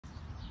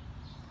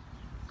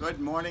Good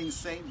morning,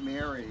 St.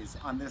 Mary's.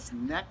 On this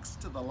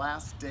next to the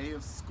last day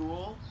of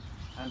school,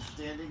 I'm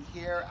standing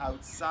here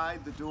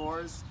outside the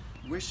doors,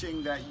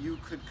 wishing that you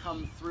could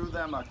come through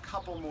them a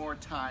couple more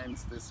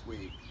times this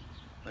week.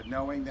 But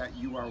knowing that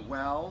you are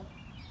well,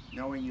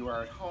 knowing you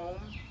are at home,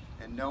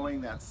 and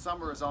knowing that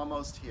summer is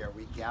almost here,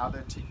 we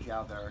gather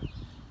together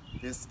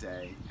this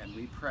day and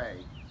we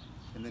pray.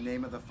 In the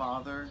name of the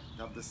Father,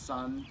 and of the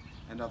Son,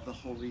 and of the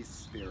Holy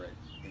Spirit.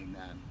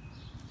 Amen.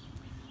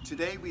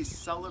 Today we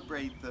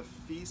celebrate the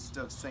feast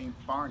of St.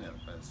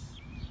 Barnabas,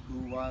 who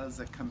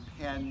was a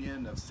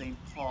companion of St.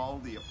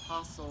 Paul the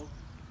Apostle,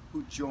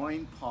 who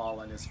joined Paul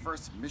on his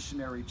first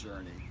missionary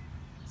journey.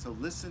 So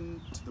listen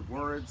to the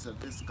words of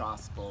this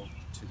gospel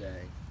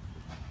today.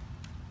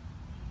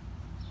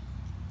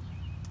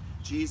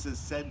 Jesus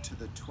said to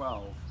the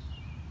 12,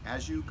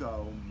 "As you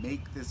go,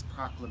 make this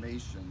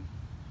proclamation.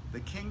 The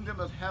kingdom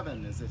of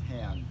heaven is at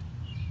hand.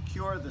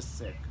 Cure the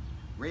sick,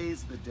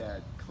 raise the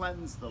dead,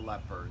 cleanse the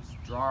lepers,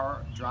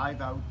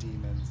 drive out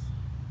demons.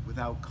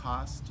 Without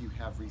cost you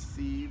have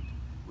received,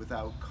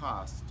 without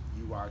cost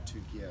you are to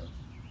give.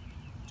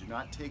 Do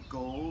not take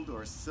gold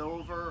or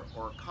silver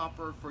or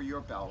copper for your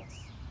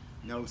belts,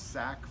 no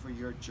sack for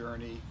your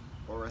journey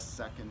or a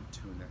second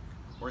tunic,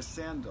 or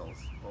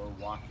sandals or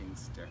walking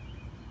stick.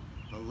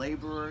 The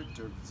laborer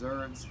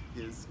deserves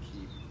his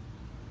keep.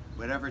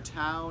 Whatever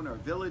town or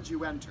village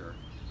you enter,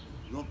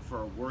 look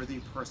for a worthy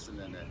person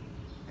in it,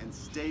 and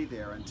stay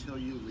there until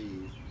you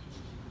leave.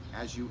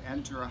 As you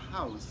enter a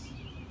house,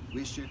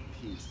 wish it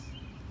peace.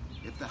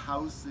 If the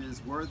house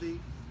is worthy,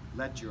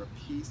 let your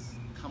peace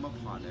come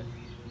upon it.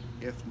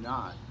 If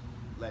not,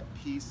 let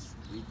peace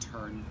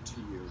return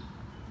to you."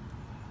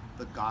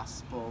 The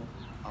Gospel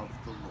of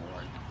the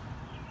Lord.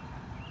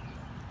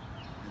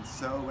 And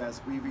so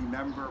as we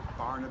remember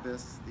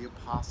Barnabas the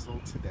Apostle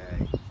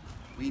today,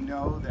 we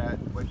know that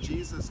what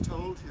Jesus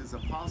told his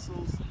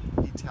apostles,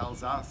 he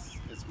tells us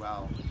as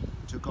well,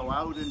 to go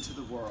out into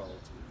the world,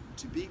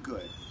 to be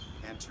good,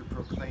 and to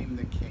proclaim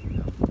the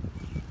kingdom.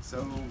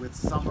 So with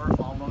summer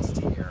almost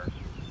here,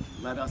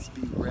 let us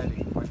be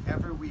ready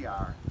wherever we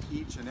are,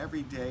 each and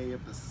every day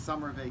of the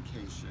summer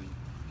vacation,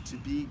 to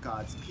be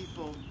God's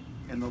people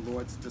and the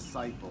Lord's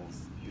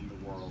disciples in the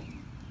world.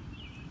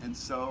 And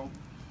so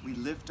we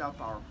lift up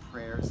our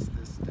prayers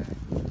this day.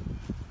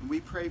 And we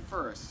pray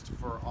first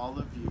for all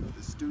of you,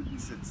 the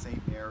students at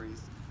St.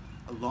 Mary's,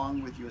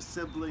 along with your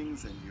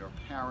siblings and your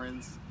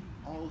parents,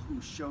 all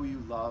who show you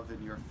love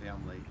in your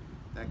family,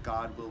 that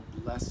God will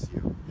bless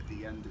you at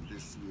the end of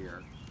this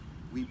year.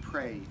 We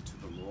pray to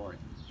the Lord.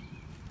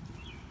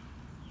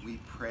 We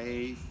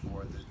pray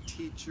for the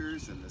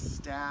teachers and the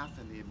staff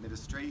and the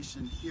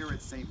administration here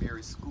at St.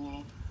 Mary's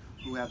School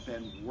who have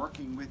been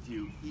working with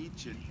you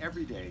each and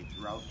every day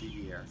throughout the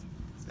year,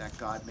 that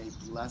God may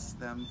bless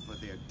them for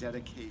their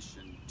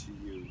dedication to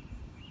you.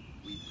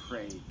 We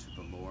pray to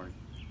the Lord.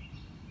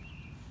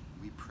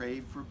 We pray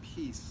for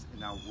peace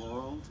in our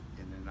world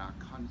and in our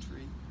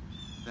country,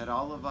 that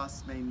all of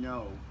us may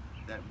know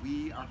that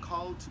we are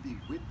called to be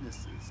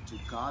witnesses to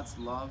God's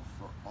love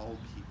for all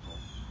people.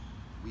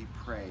 We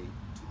pray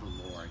to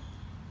the Lord.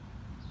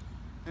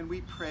 And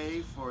we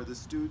pray for the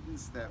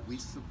students that we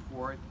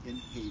support in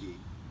Haiti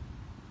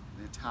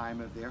in a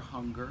time of their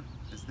hunger,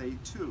 as they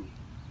too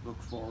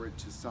look forward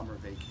to summer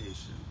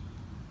vacation.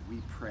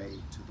 We pray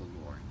to the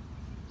Lord.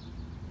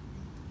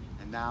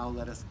 And now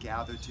let us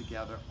gather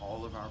together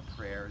all of our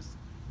prayers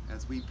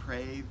as we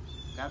pray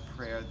that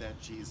prayer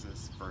that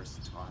Jesus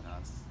first taught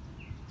us.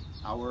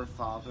 Our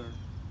Father,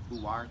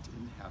 who art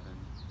in heaven,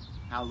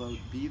 hallowed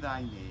be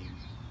thy name.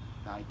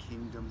 Thy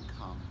kingdom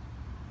come.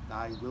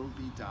 Thy will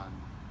be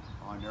done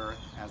on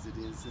earth as it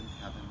is in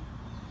heaven.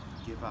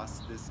 Give us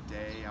this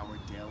day our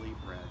daily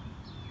bread,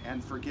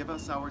 and forgive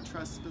us our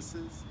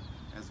trespasses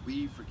as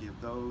we forgive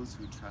those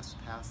who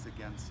trespass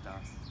against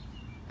us.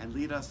 And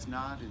lead us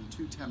not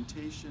into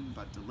temptation,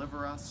 but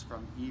deliver us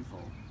from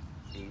evil.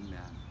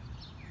 Amen.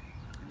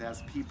 And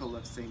as people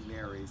of St.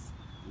 Mary's,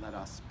 let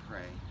us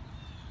pray.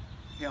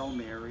 Hail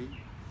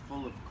Mary,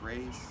 full of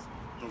grace,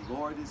 the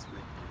Lord is with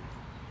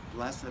thee.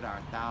 Blessed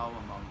art thou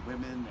among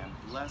women,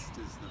 and blessed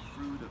is the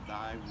fruit of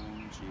thy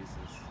womb,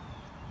 Jesus.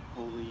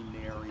 Holy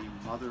Mary,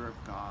 Mother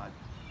of God,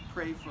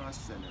 pray for us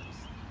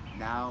sinners,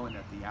 now and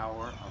at the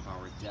hour of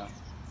our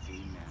death.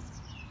 Amen.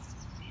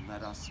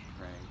 Let us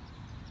pray.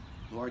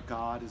 Lord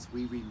God, as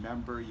we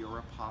remember your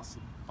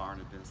apostle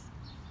Barnabas,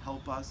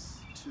 help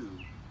us too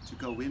to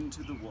go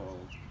into the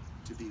world,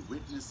 to be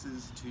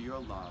witnesses to your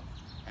love,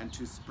 and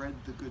to spread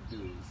the good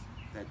news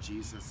that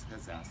Jesus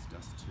has asked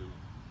us to.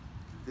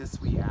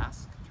 This we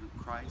ask through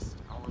Christ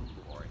our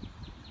Lord.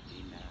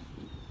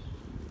 Amen.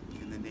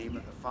 In the name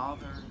of the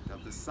Father, and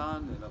of the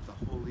Son, and of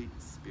the Holy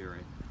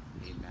Spirit.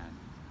 Amen.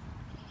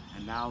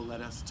 And now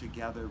let us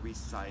together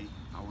recite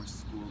our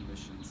school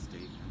mission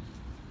statement.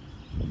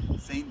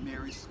 St.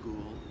 Mary's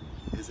School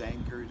is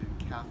anchored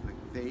in Catholic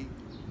faith,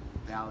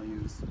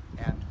 values,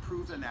 and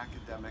proven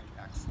academic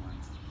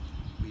excellence.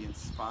 We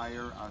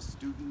inspire our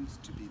students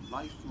to be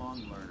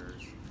lifelong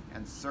learners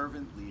and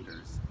servant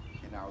leaders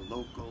in our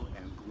local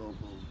and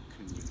global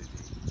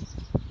community.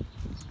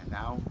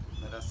 Now,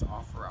 let us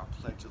offer our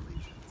pledge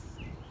allegiance.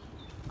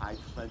 I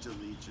pledge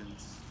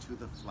allegiance to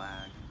the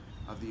flag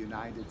of the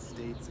United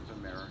States of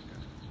America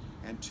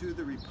and to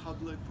the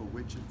republic for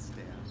which it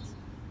stands,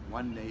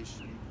 one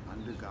nation,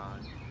 under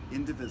God,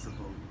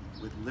 indivisible,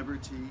 with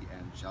liberty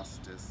and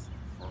justice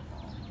for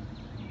all.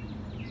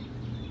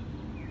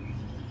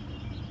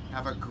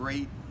 Have a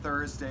great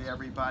Thursday,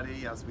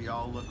 everybody, as we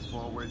all look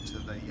forward to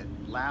the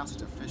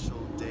last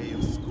official day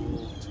of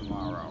school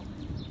tomorrow.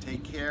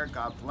 Take care,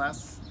 God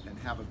bless, and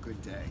have a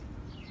good day.